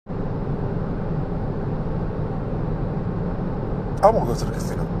I won't go to the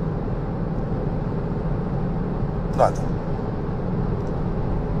casino. No, I don't.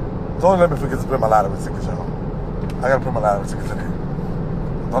 Don't let me forget to print my lottery tickets, y'all. I gotta print my lottery tickets today.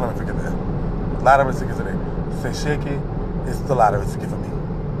 Don't let me forget that. Lottery tickets today. Say Shakie, it's the lottery ticket for me.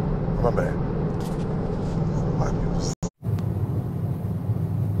 Remember that.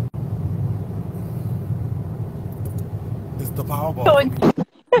 It's the Powerball.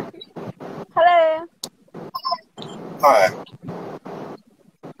 Hello. Hi.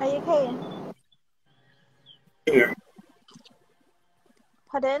 Are you okay? Here.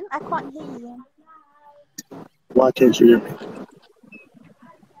 Pardon? I can't hear you. Why can't you hear me?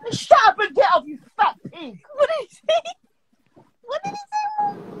 Shut up and get off, you fat pig! What did he say? What did he say?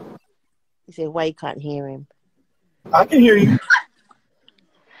 He said, why you can't hear him? I can hear you.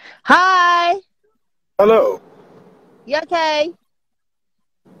 Hi! Hello. You okay?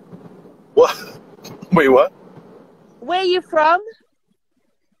 What? Wait, what? Where are you from?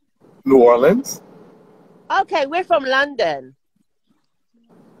 New Orleans? Okay, we're from London.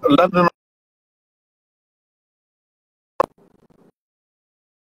 London.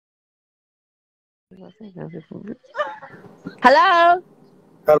 Hello?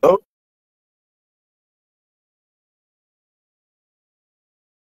 Hello?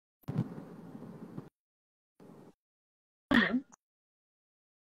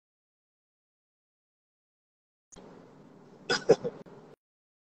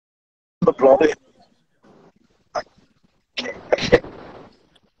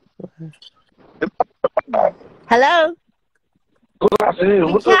 Hello? Good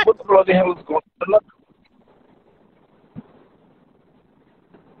afternoon. What the bloody hell is going on?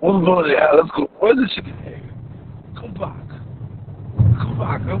 What's going on there? Let's go. Where's the chicken egg? Come back. Come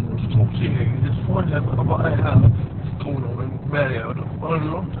back. I want to talk to you. It's funny about what's going on in Mario or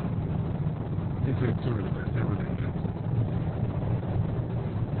in London. It's really bad. They're really good.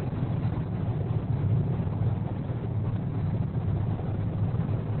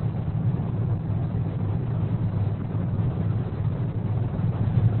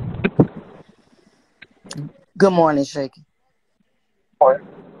 Good morning, Shakie. Morning.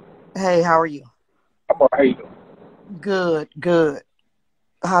 Hey, how are you? I'm all right. How you doing? Good, good.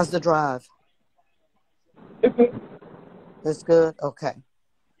 How's the drive? It's good. It's good? Okay.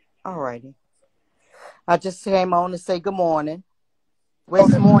 All righty. I just came on to say good morning. Well,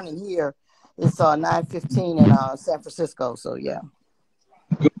 it's morning here. It's 9:15 in San Francisco, so yeah.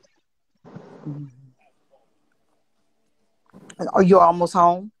 Mm-hmm. Are you almost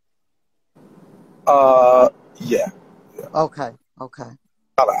home? Yeah. Okay, okay.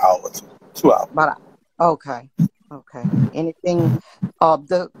 About an hour, 2 hours. Okay, okay. Anything?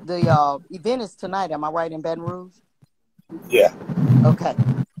 The event is tonight. Am I right in Baton Rouge? Yeah. Okay,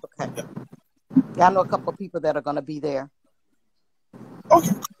 okay. Yeah, I know a couple of people that are going to be there.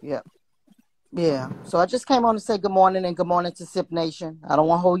 Okay. Yeah. Yeah. So I just came on to say good morning and good morning to Sip Nation. I don't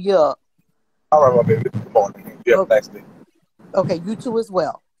want to hold you up. All right, my baby. Good morning. You have a nice day. Okay, you too as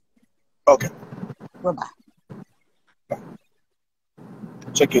well. Okay. Bye-bye. Bye.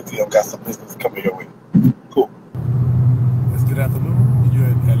 Check your deal. Got some business coming your way. Cool. It's good afternoon. You're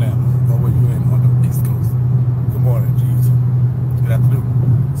in Atlanta. Or were you in on the East Coast? Good morning, Jeeves. Good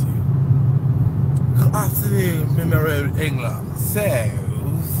afternoon to you. Good afternoon, Memorial England.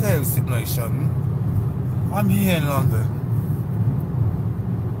 So, Sip Nation. I'm here in London.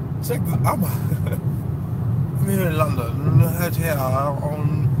 Check this. I'm here in London. Right here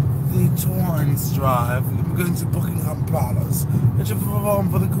on the Torrance Drive. I'm going to Buckingham Palace. And to perform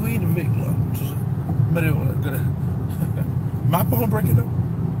for the Queen of England. My phone breaking up?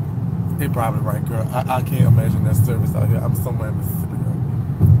 You're probably right, girl. I can't imagine that service out here. I'm somewhere in Mississippi, girl.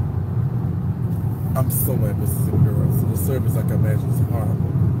 I'm somewhere in Mississippi, girl. So the service I can imagine is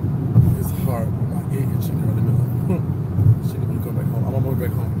horrible. It's horrible. My ear itching, girl. Let me know. She let me go back home. I'm on my way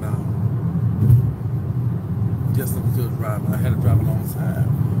back home now. Yes, I'm still driving. I had to drive a long time.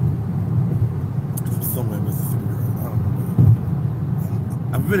 I'm somewhere in Mississippi, girl. I don't know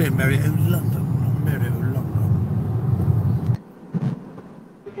where. I'm really married in London. I'm married in London.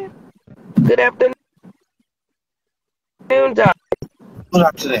 Good afternoon, Doc. Good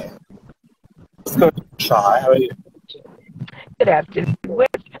afternoon. Let's go to Shy. How are you? Good afternoon.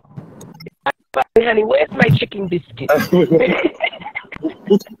 Honey, where's my chicken biscuit? You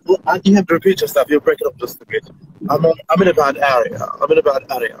have to repeat yourself. You're breaking up just a bit. I'm in a bad area. I'm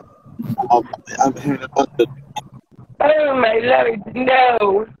here in London. Oh, my Lord,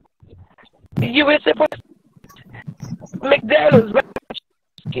 no. You were supposed to McDonald's, right?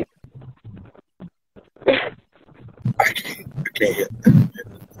 I can't hear.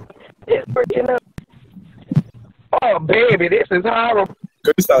 It's breaking up. Oh, Oh, baby, this is horrible.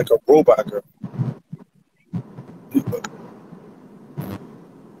 Girl, you sound like a robot, girl.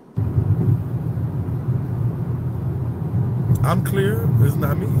 I'm clear. It's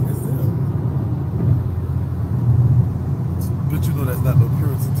not me. It's them. But you know that's not no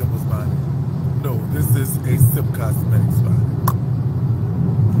Puritan Temple's body. No, this is a Sip Cosmetics body.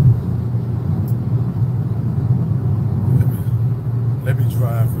 Let me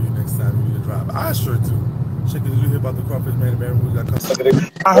drive for you next time you need to drive. I sure do. Shakie, did you hear about the crawfish man and man we got custody?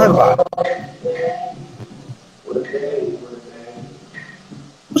 I heard about it.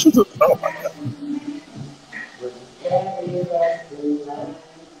 What you do? Oh my God.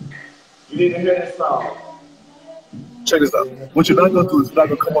 You need to hear this song. Check this out. What you're not gonna do is you're not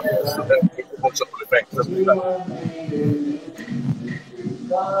gonna come on here and sit down and promote something with the bank. That's what you're not gonna do.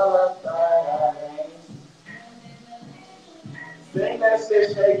 Sing that shit,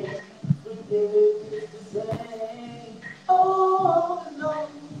 Shakie. Oh, no,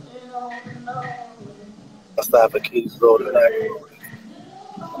 no. That's the application road tonight.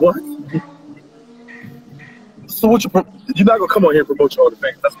 What? So what you're not gonna come on here and promote your other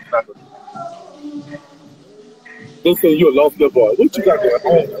bank. That's what you're not gonna do. They say you're a lost little boy. What you got going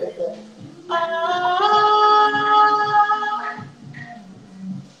on?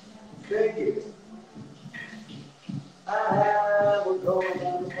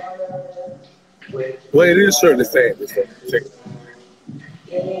 Well, it is certainly saying this. It's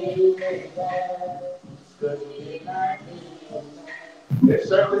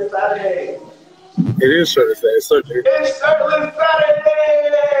certainly Saturday. It is certainly saying it's certainly. It's certainly Saturday.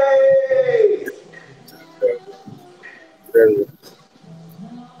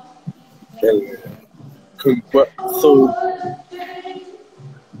 So.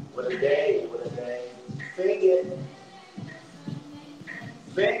 What a day. Sing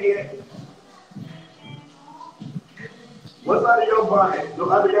it. What's under your bonnet?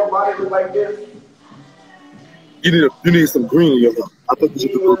 Under your bonnet look like this? You need some green in your mouth. I thought you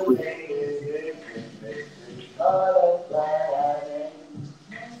should go green.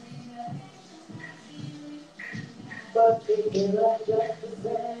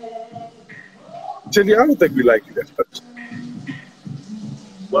 Jaydee, I don't think we like you that much.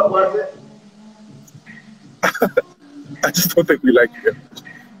 What was it? I just don't think we like you that much.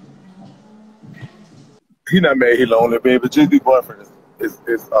 He not mad, he lonely, baby. Jaydee boyfriend is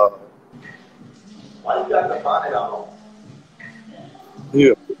Why you got the bonnet on?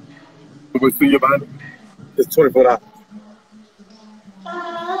 yeah. We see your bonnet? It's $24.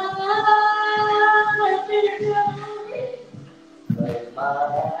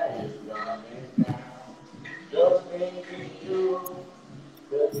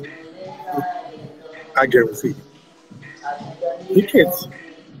 I guarantee you. He can't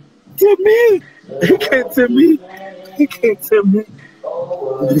tell me. He can't tell me. He can't tell me.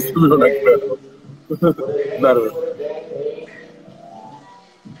 He's real like that. Not at all.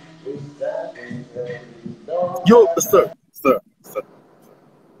 Yo, sir.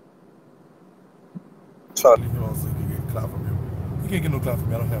 Charlie, you know, so you can get clout from him. You can't get no clout from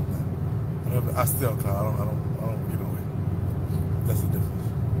me. I don't have that. I still clout. I don't get away. That's the difference.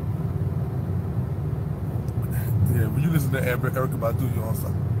 Yeah, when you listen to Erykah Badu, you're on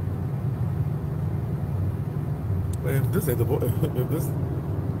something. But if this ain't the boy, if this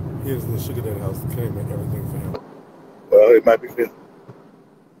here's the sugar daddy house, came and everything for him. Well, it might be fair.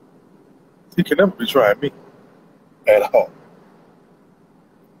 He can never be trying me at all.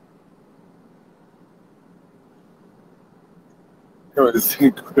 Here to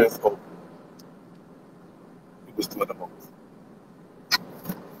see Chris Hope. He was doing the most.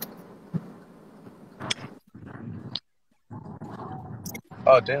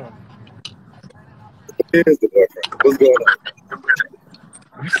 Oh, damn. Here's the boyfriend. What's going on?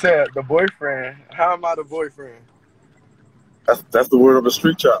 You said the boyfriend. How am I the boyfriend? That's the word on the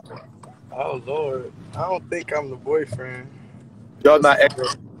street, chop. Oh, Lord. I don't think I'm the boyfriend. Y'all not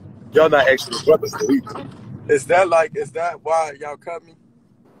actually brothers, though, either. Is that why y'all cut me?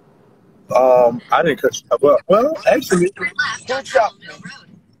 I didn't cut you. Well, actually. Turn left on Chapel Road.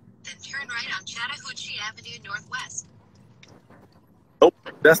 Then turn right on Chattahoochee Avenue Northwest. Nope,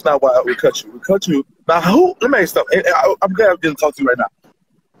 that's not why we cut you. We cut you. Now, let me ask you something. I'm glad I'm getting to talk to you right now.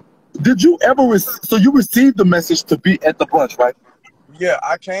 Did you ever so you received the message to be at the brunch, right? Yeah,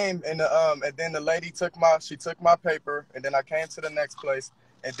 I came and then the lady took my paper, and then I came to the next place,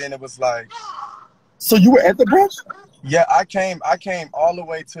 and then it was like. So you were at the brunch? Yeah, I came all the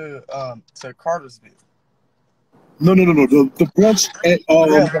way to Cartersville. No. The brunch at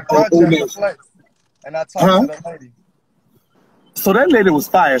the brunch at the place. And I talked to the lady. So that lady was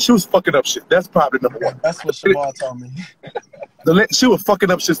fired. She was fucking up shit. That's probably number one. That's what Shamar told me. She was fucking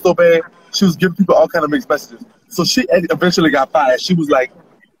up shit so bad. She was giving people all kind of mixed messages. So she eventually got fired. She was like,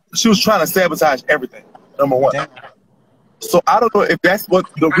 she was trying to sabotage everything. Number one. Damn. So I don't know if that's what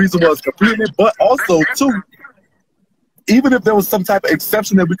the reason was completely, but also too, even if there was some type of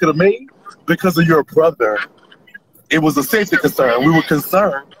exception that we could have made because of your brother, it was a safety concern. We were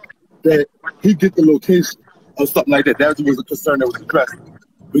concerned that he'd get the location or something like that. That was a concern that was addressed.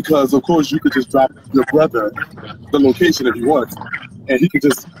 Because, of course, you could just drop your brother the location if you want, and he could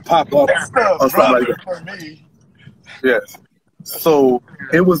just pop up or something like that. For me. Yes. So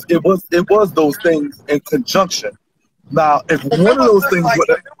it was those things in conjunction. Now, if one of those things like,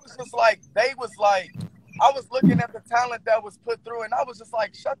 it was just like, they was like, I was looking at the talent that was put through, and I was just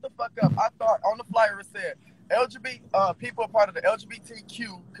like, shut the fuck up. I thought on the flyer it said, people are part of the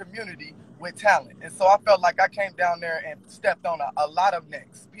LGBTQ community with talent. And so I felt like I came down there and stepped on a lot of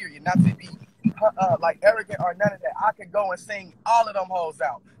necks, period. Not to be like arrogant or none of that. I could go and sing all of them hoes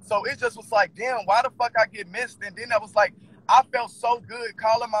out. So it just was like, damn, why the fuck I get missed? And then I was like, I felt so good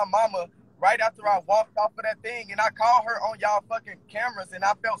calling my mama right after I walked off of that thing, and I called her on y'all fucking cameras, and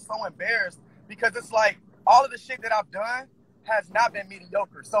I felt so embarrassed because it's like all of the shit that I've done has not been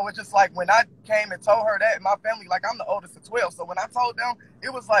mediocre. So it's just like when I came and told her that, and my family, like I'm the oldest of 12, so when I told them,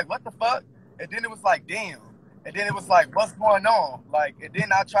 it was like, what the fuck? And then it was like, damn. And then it was like, what's going on? Like, and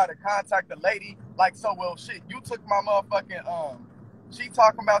then I tried to contact the lady, like, so, well, shit, you took my motherfucking, she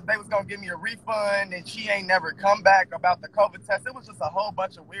talking about they was gonna give me a refund, and she ain't never come back about the COVID test. It was just a whole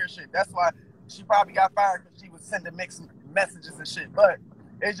bunch of weird shit. That's why she probably got fired, because she was sending mixed messages and shit. But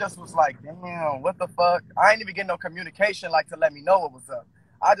it just was like, damn, what the fuck? I ain't even getting no communication, like, to let me know what was up.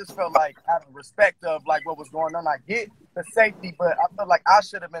 I just felt like, out of respect of, like, what was going on, I get the safety, but I felt like I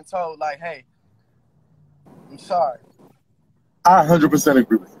should have been told, like, hey, I'm sorry. I 100%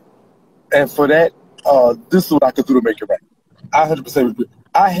 agree with you. And for that, this is what I could do to make it right. I 100% agree.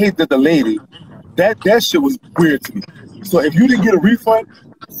 I hate that the lady, that shit was weird to me. So if you didn't get a refund,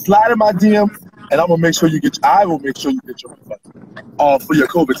 slide in my DMs, and I will make sure you get your refund for your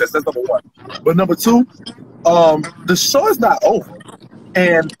COVID test. That's number one. But number two, the show is not over,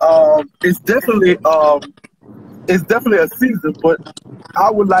 and it's definitely a season. But I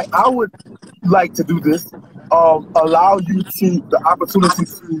would like to do this, allow you the opportunity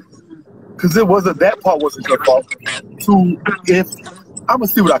to. Because that part wasn't your fault. I'm gonna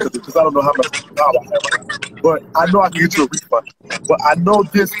see what I can do, because I don't know how much power I have, but I know I can get you a refund. But I know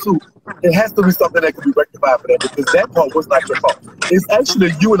this too. It has to be something that can be rectified for that, because that part was not your fault. It's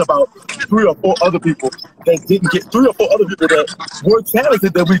actually you and about 3 or 4 other people that didn't get 3 or 4 other people that were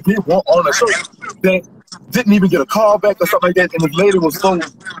talented that we did want on the show that didn't even get a call back or something like that. And this lady was so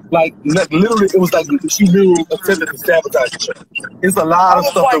like literally, it was like she knew attempted to sabotage the show. It's a lot of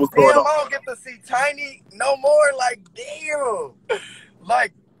stuff like, that was going on. I don't get to see Tiny no more. Like, damn.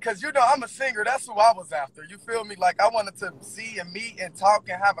 Like, because, you know, I'm a singer. That's who I was after. You feel me? Like, I wanted to see and meet and talk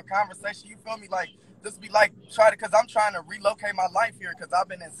and have a conversation. You feel me? Like, just be like, because I'm trying to relocate my life here, because I've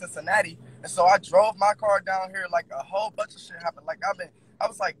been in Cincinnati. And so I drove my car down here. Like, a whole bunch of shit happened. Like, I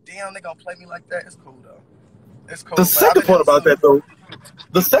was like, damn, they gonna play me like that? It's cool, though. It's cool. The second part about that, though,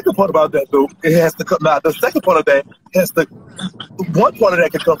 it has to come. Now, the second part of that one part of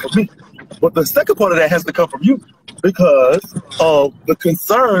that can come from me, but the second part of that has to come from you, because of the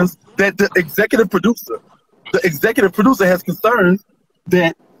concerns that the executive producer has concerns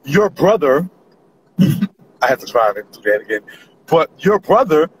that your brother, I have to try and do that again, but your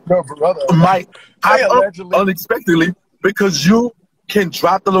brother might unexpectedly, because you can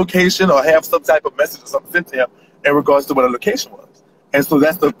drop the location or have some type of message or something sent to him in regards to what the location was. And so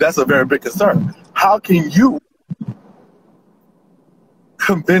that's a very big concern. How can you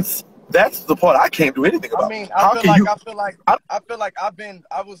convince? That's the part I can't do anything about. I mean, I feel like I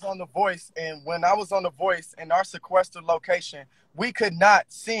was on The Voice, and when I was on The Voice in our sequestered location, we could not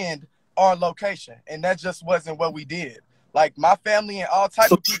send our location, and that just wasn't what we did. Like, my family and all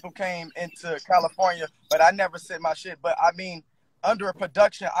types of people came into California, but I never sent my shit. But I mean, under a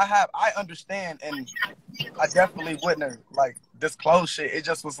production, I understand, and I definitely wouldn't have like disclosed shit. It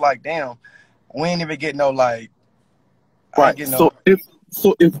just was like, damn, we ain't even get no like. Right. This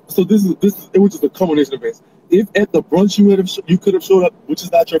it was just a combination of events. If at the brunch you could have showed up, which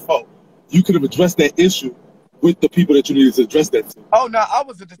is not your fault, you could have addressed that issue with the people that you needed to address that to. Oh no, I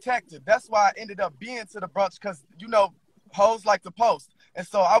was a detective. That's why I ended up being to the brunch, because you know, hoes like to post, and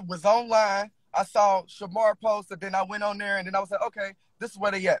so I was online. I saw Shamar post, and then I went on there, and then I was like, okay, this is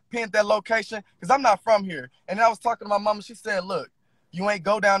where they at. Pinned that location, because I'm not from here. And then I was talking to my mama. She said, look, You ain't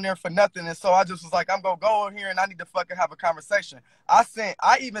go down there for nothing. And so I just was like, I'm gonna go in here and I need to fucking have a conversation. I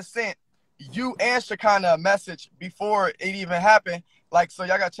even sent you and Shekinah a message before it even happened. Like, so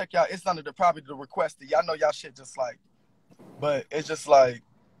y'all gotta check y'all. It's under probably the request. Y'all know y'all shit just like, but it's just like,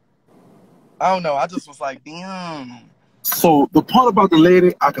 I don't know. I just was like, damn. So the part about the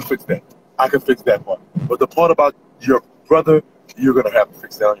lady, I can fix that. I can fix that part. But the part about your brother, you're gonna have to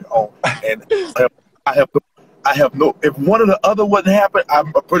fix that on your own. And I have no. If one of the other wouldn't happen,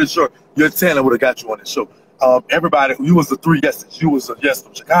 I'm pretty sure your talent would have got you on the show. Everybody, you was the 3 yeses. You was a yes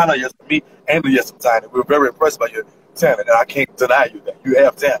from Shekinah, yes from me, and a yes from Tiny. We were very impressed by your talent, and I can't deny you that you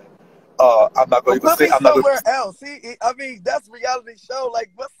have talent. I'm not going to even say. I'm not somewhere else. See, I mean, that's reality show. Like,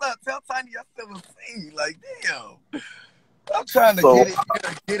 what's up? Tell Tiny I still see. Like, damn. I'm trying to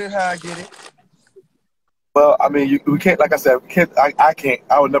get it how I get it. Well, I mean, we can't. Like I said, we can't. I can't.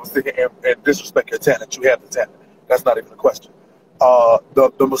 I would never sit here and disrespect your talent. You have the talent. That's not even a question.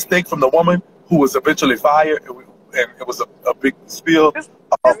 The mistake from the woman who was eventually fired, and it was a big spill.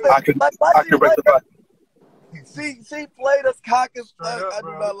 I can rectify. She played us cock as fuck. I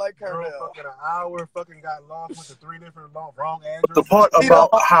do not like her. Fucking an hour, fucking got lost with the 3 different wrong answers. The part about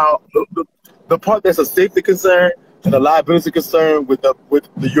how the part that's a safety concern and a liability concern with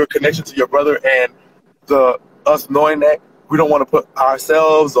your connection to your brother and us knowing that we don't want to put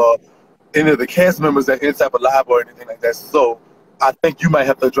ourselves or any of the cast members at any type of live or anything like that. So I think you might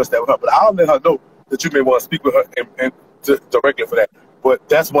have to address that with her. But I'll let her know that you may want to speak with her and directly for that. But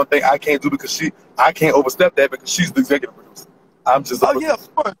that's one thing I can't do because I can't overstep that because she's the executive producer. I'm just of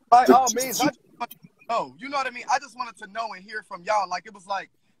course. By all means, I just wanted to know. You know what I mean? I just wanted to know and hear from y'all. Like, it was like,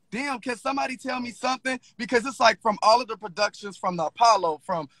 damn, can somebody tell me something? Because it's like from all of the productions, from the Apollo,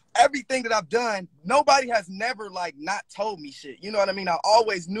 from everything that I've done, nobody has never like not told me shit. You know what I mean? I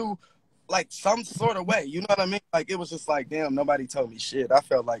always knew like some sort of way. You know what I mean? Like, it was just like, damn, nobody told me shit. I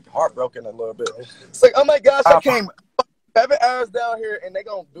felt like heartbroken a little bit. It's like, oh my gosh, I came 7 hours down here and they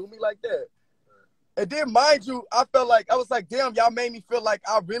gonna do me like that. And then, mind you, I felt like, I was like, damn, y'all made me feel like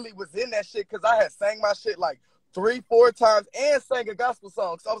I really was in that shit because I had sang my shit like 3-4 times and sang a gospel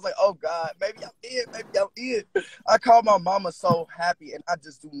song. So I was like, oh God, maybe I'm in, maybe I'm in. I called my mama so happy, and I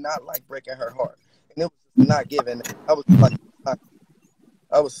just do not like breaking her heart. And it was just not giving. I was like,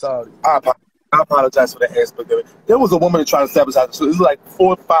 I was sorry. I apologize for that aspect of it. There was a woman that tried to sabotage the show. It was like 4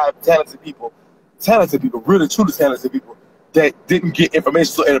 or 5 talented people, really truly talented people that didn't get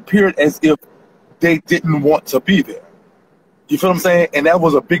information. So it appeared as if they didn't want to be there. You feel what I'm saying? And that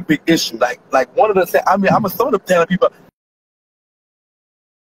was a big issue. Like one of the, I mean, some of the talented people.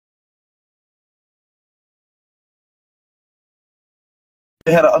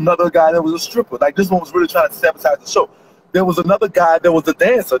 They had another guy that was a stripper. Like, this one was really trying to sabotage the show. There was another guy that was a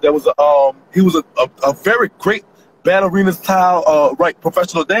dancer. There was he was a very great ballerina style,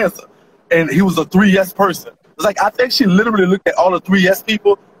 professional dancer, and he was a 3 yes person. It's like, I think she literally looked at all the 3 yes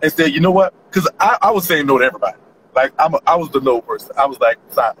people and said, you know what? Because I was saying no to everybody. Like, I was the no person. I was like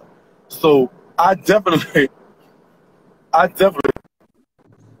silent. So I definitely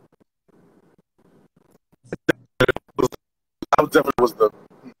was the.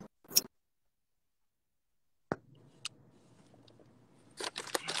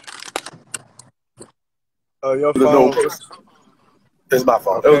 Oh, your phone. It's my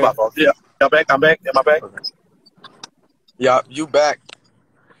phone. Okay. It was my phone. Yeah. Y'all back? I'm back. Am I back? Yeah, you back.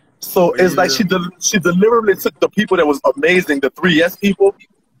 So it's like she deliberately took the people that was amazing, the 3 yes people,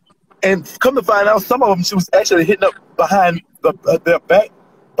 and come to find out, some of them she was actually hitting up behind their back,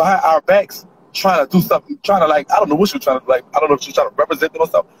 behind our backs, trying to do something, trying to, like, I don't know what she was trying to, like, I don't know if she was trying to represent them or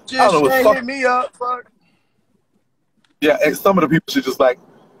something. Just I don't know what hit me up, fuck. Yeah, and some of the people she just like,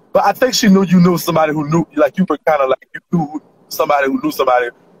 but I think she knew you knew somebody who knew, like, you were kind of like, you knew somebody who knew somebody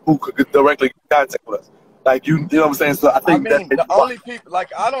who could directly contact with us. Like, you know what I'm saying? So I think the only people,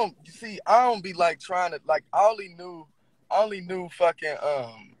 like, I don't be like trying to, like, I only knew fucking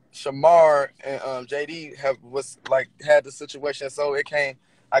Shamar and Jaydee had the situation. So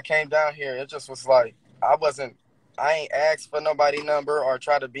I came down here. It just was like, I ain't asked for nobody number or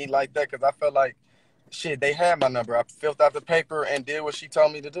try to be like that because I felt like, shit, they had my number. I filled out the paper and did what she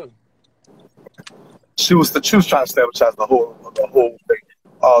told me to do. She was trying to sabotage the whole thing.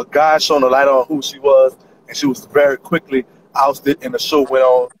 God shone a light on who she was, and she was very quickly ousted, and the show went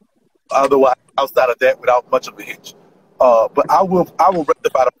on. Otherwise, outside of that, without much of a hitch. But I will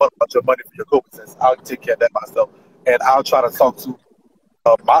rectify the bunch of money for your co-presents. I'll take care of that myself, and I'll try to talk to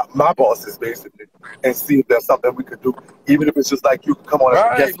my bosses basically and see if there's something we could do, even if it's just like you can come on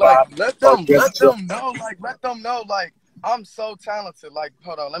and guest like let them know like I'm so talented. Like,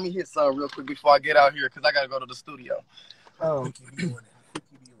 hold on, let me hit something real quick before I get out here because I gotta go to the studio. Oh.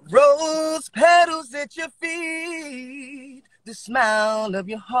 Rose petals at your feet, the smile of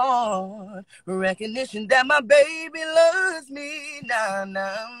your heart, recognition that my baby loves me. Nah,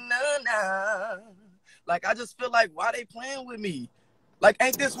 nah, nah, nah. Like, I just feel like, why they playing with me? Like,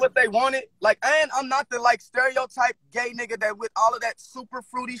 ain't this what they wanted? Like, I'm not the, like, stereotype gay nigga that with all of that super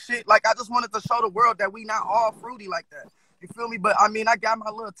fruity shit. Like, I just wanted to show the world that we not all fruity like that. You feel me? But, I mean, I got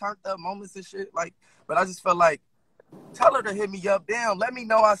my little turned up moments and shit. Like, but I just felt like, tell her to hit me up. Damn, let me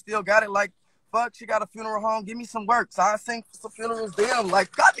know I still got it. Like, fuck, she got a funeral home. Give me some work. So I sing for some funerals. Damn,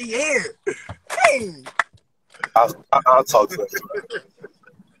 like, got me here. Dang. I'll talk to her.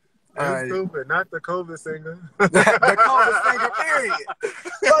 That's stupid. Not the COVID singer. The COVID singer, period.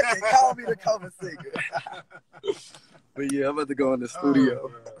 Fuck it, call me the COVID singer. But yeah, I'm about to go in the studio.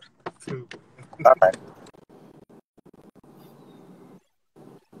 All right.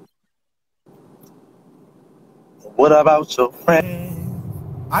 What about your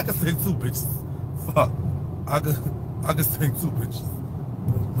friend? I can sing two bitches. Fuck. I can sing two bitches.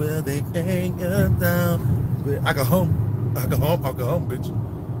 Will they hang you down? I can hum. I can hum, bitch.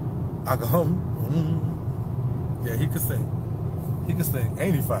 I can hum. Yeah, he can sing. He can sing.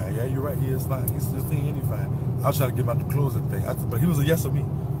 Ain't he fine? Yeah, you're right. He is fine. He's still singing. Ain't he fine? I was trying to get him out the closing thing. But he was a yes or me.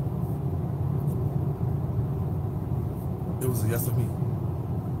 It was a yes or me.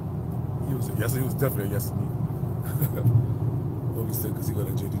 He was a yes. He was definitely a yes to me. What we said, because he go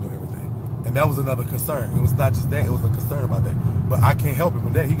to Jaydee know everything. And that was another concern. It was not just that, it was a concern about that. But I can't help him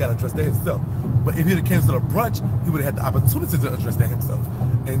with that. He got to address that himself. But if he had came to the brunch, he would have had the opportunity to address that himself.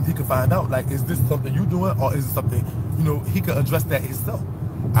 And he could find out, like, is this something you doing, or is it something, you know, he could address that himself.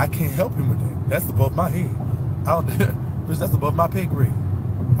 I can't help him with that. That's above my head. Bitch, that's above my pay grade.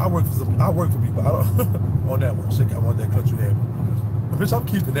 I work for people. I don't on that one. Shake, I want that country hair. Bitch, I'm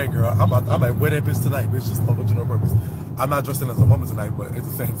keeping that girl. I might wear that bitch tonight, bitch, just on no purpose. I'm not dressing as a woman tonight, but at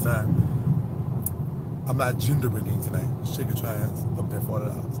the same time, I'm not gender bending tonight. Shake a trans up there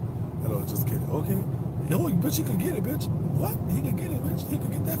 $40. Hello, just kidding. Okay. Yo, bitch, he can get it, bitch. What? He can get it, bitch. He can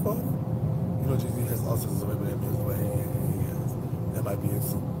get that for him. You know, Jaydee has autism, maybe that means what he has. That might be it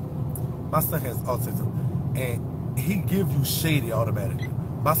too. My son has autism, and he give you shady automatically.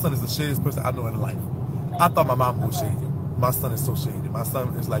 My son is the shadiest person I know in life. I thought my mom was shady. My son is so shady. My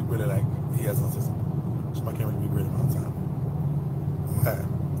son is like really like, he has autism. Shamar can't really be great amount of time. Okay.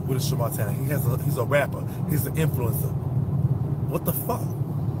 What is Shamar talent? He's a rapper. He's an influencer. What the fuck?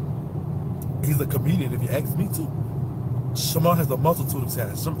 He's a comedian, if you ask me too. Shamar has a multitude of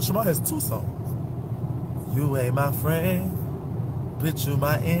talents. Shamar has 2 songs. You ain't my friend, bitch, you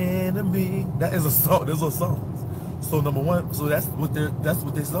my enemy. That is a song. There's those songs. So number one, so that's what their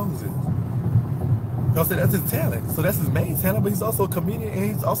songs is. Y'all say that's his talent. So that's his main talent, but he's also a comedian and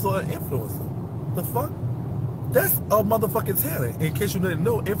he's also an influencer. The fuck? That's a motherfucking talent. In case you didn't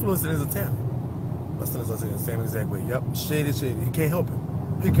know, influencing is a talent. My son is also in the same exact way. Yep, shady. He can't help it.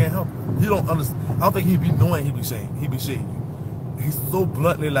 He can't help it. He don't understand. I don't think he'd be knowing he be shady. He be shady. He's so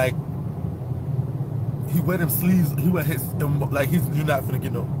bluntly like, he wear them sleeves, he wear his, like you're not finna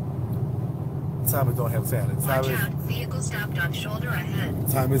get no. Tommy don't have talent. Watch out, vehicle stopped on shoulder ahead.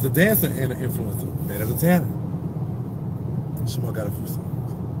 Tommy is a dancer and an influencer. That is a talent. Shamar got a few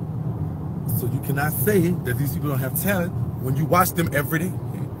songs. So you cannot say that these people don't have talent when you watch them every day.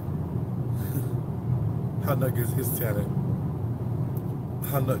 How Nut gets his talent?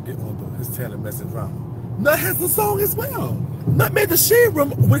 How Nut get on his talent messing around? Nut has a song as well. Nut made the shade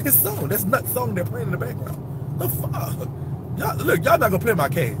room with his song. That's Nut's song they're playing in the background. The fuck? Y'all, look, y'all not gonna play my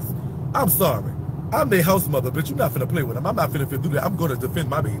case. I'm sorry. I'm their house mother, bitch. You're not finna play with them. I'm not finna do that. I'm gonna defend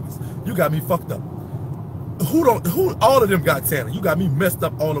my babies. You got me fucked up. Who all of them got talent? You got me messed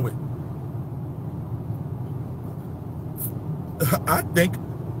up all the way. I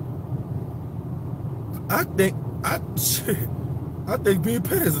think being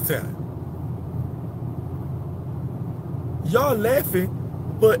petty is a talent. Y'all laughing,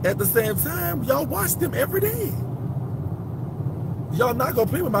 but at the same time, y'all watch them every day. Y'all not gonna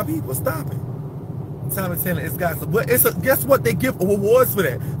play with my people. Stop it. Time and talent, it's got some. But guess what? They give awards for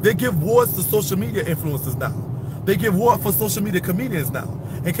that. They give awards to social media influencers now. They give awards for social media comedians now.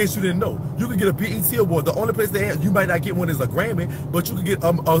 In case you didn't know, you can get a BET award. The only place they have, you might not get one is a Grammy, but you can get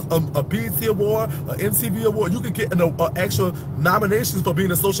a BET award, an MTV award. You can get an actual nominations for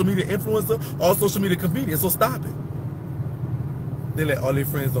being a social media influencer or social media comedian. So stop it. They let all their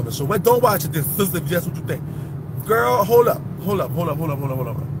friends on the show. Wait, don't watch it, then, sister, if that's what you think. Girl, hold up.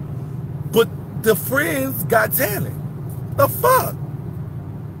 But the friends got talent. The fuck?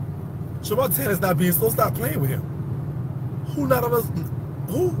 Shamar talent's not being so stop playing with him. Who not on us?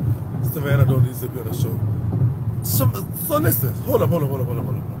 Who? Savannah don't need to be on the show. So listen, hold up.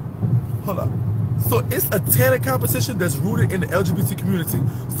 So it's a talent competition that's rooted in the LGBT community.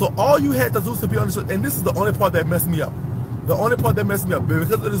 So all you had to do to be on the show, and this is the only part that messed me up. The only part that messed me up,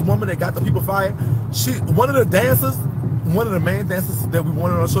 because of this woman that got the people fired, one of the main dancers that we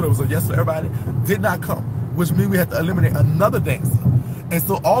wanted on the show that was a yes to everybody, did not come, which means we had to eliminate another dancer. And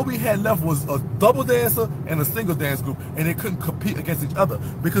so all we had left was a double dancer and a single dance group, and they couldn't compete against each other,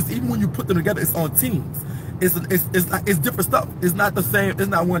 because even when you put them together, it's on teams. It's different stuff. It's not the same. It's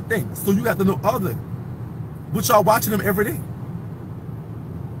not one thing. So you got to know other. But y'all watching them every day.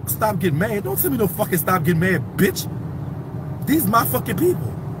 Stop getting mad. Don't tell me no fucking stop getting mad, bitch. These my fucking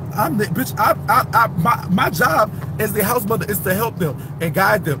people. I'm the bitch. My job as the house mother is to help them and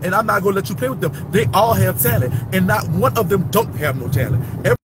guide them, and I'm not gonna let you play with them. They all have talent, and not one of them don't have no talent.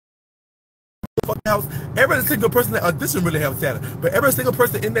 Every single person that audition really have talent, but every single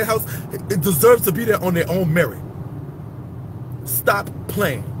person in that house, it deserves to be there on their own merit. Stop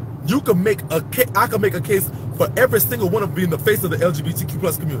playing. You can make a case. I can make a case for every single one of them being the face of the LGBTQ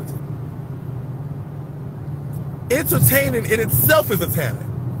plus community. Entertaining in itself is a talent.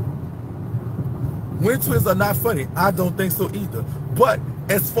 When twins are not funny, I don't think so either. But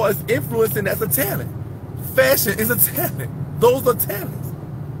as far as influencing, that's a talent. Fashion is a talent. Those are talents.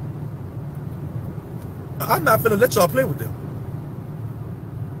 I'm not finna let y'all play with them.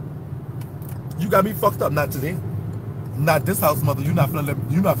 You got me fucked up, not today. Not this house mother. You're not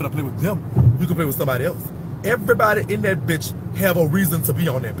finna play with them. You can play with somebody else. Everybody in that bitch have a reason to be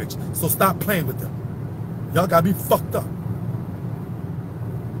on that bitch. So stop playing with them. Y'all got me fucked up.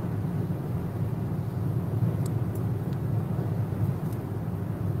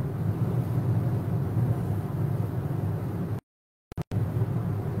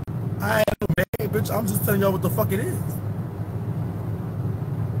 I ain't no man, bitch. I'm just telling y'all what the fuck it is.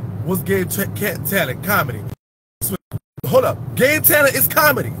 What's game talent? Comedy. Hold up. Game talent is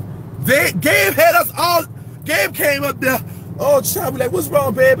comedy. Game had us all. Game came up there. Oh, child, like, what's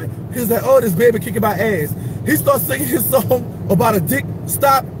wrong, baby? He's like, oh, this baby kicking my ass. He starts singing his song about a dick.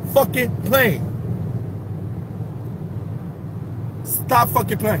 Stop fucking playing. Stop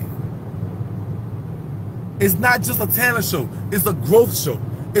fucking playing. It's not just a talent show. It's a growth show.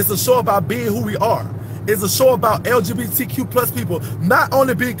 It's a show about being who we are. It's a show about LGBTQ plus people not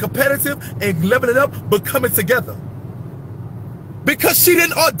only being competitive and leveling up, but coming together. Because she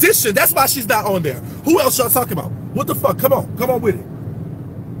didn't audition. That's why she's not on there. Who else y'all talking about? What the fuck? Come on. Come on with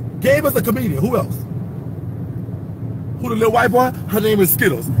it. Gabe is a comedian. Who else? Who the little white boy? Her name is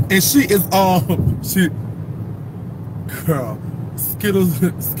Skittles. And she is girl, Skittles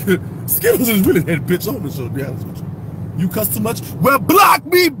is really that bitch on the show, to be honest with you. You cuss too much? Well, block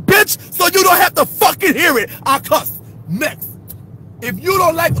me, bitch, so you don't have to fucking hear it. I cuss. Next. If you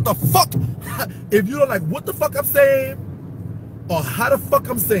don't like what the fuck, if you don't like what the fuck I'm saying, or how the fuck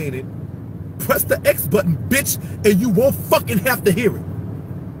I'm saying it, press the X button, bitch, and you won't fucking have to hear it.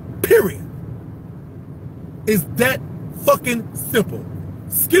 Period. It's that fucking simple.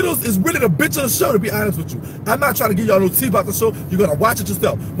 Skittles is really the bitch of the show, to be honest with you. I'm not trying to give y'all no tea about the show. You're gonna watch it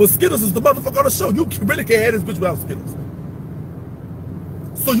yourself. But Skittles is the motherfucker on the show. You really can't have this bitch without Skittles.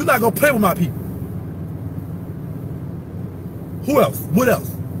 So you're not gonna play with my people. Who else? What else?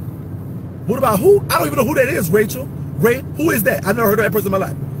 What about who? I don't even know who that is, Rachel. Ray? Who is that? I never heard of that person in my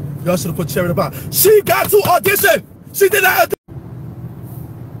life. Y'all should have put Cherry in the bottom. She got to audition! She did not audition!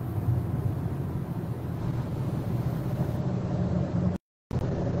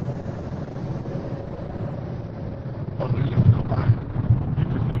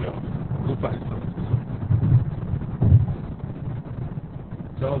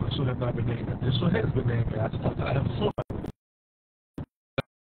 No, this one has not been named. This one has been named. I just thought I have so much.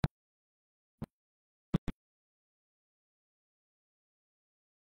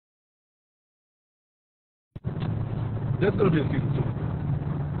 There's gonna be a season 2.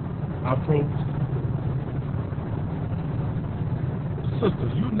 I promise. Sister,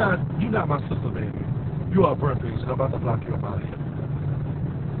 you not my sister, baby. You are a burn piece, and I'm about to block you out of here.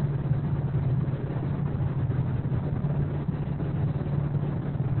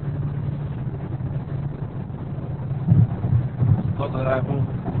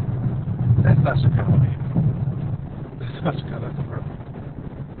 That's not Chicago, baby. That's not Chicago, that's a burn.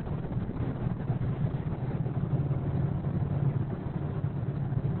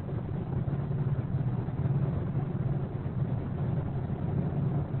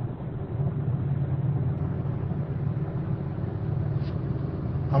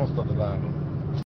 I'm gonna start the live.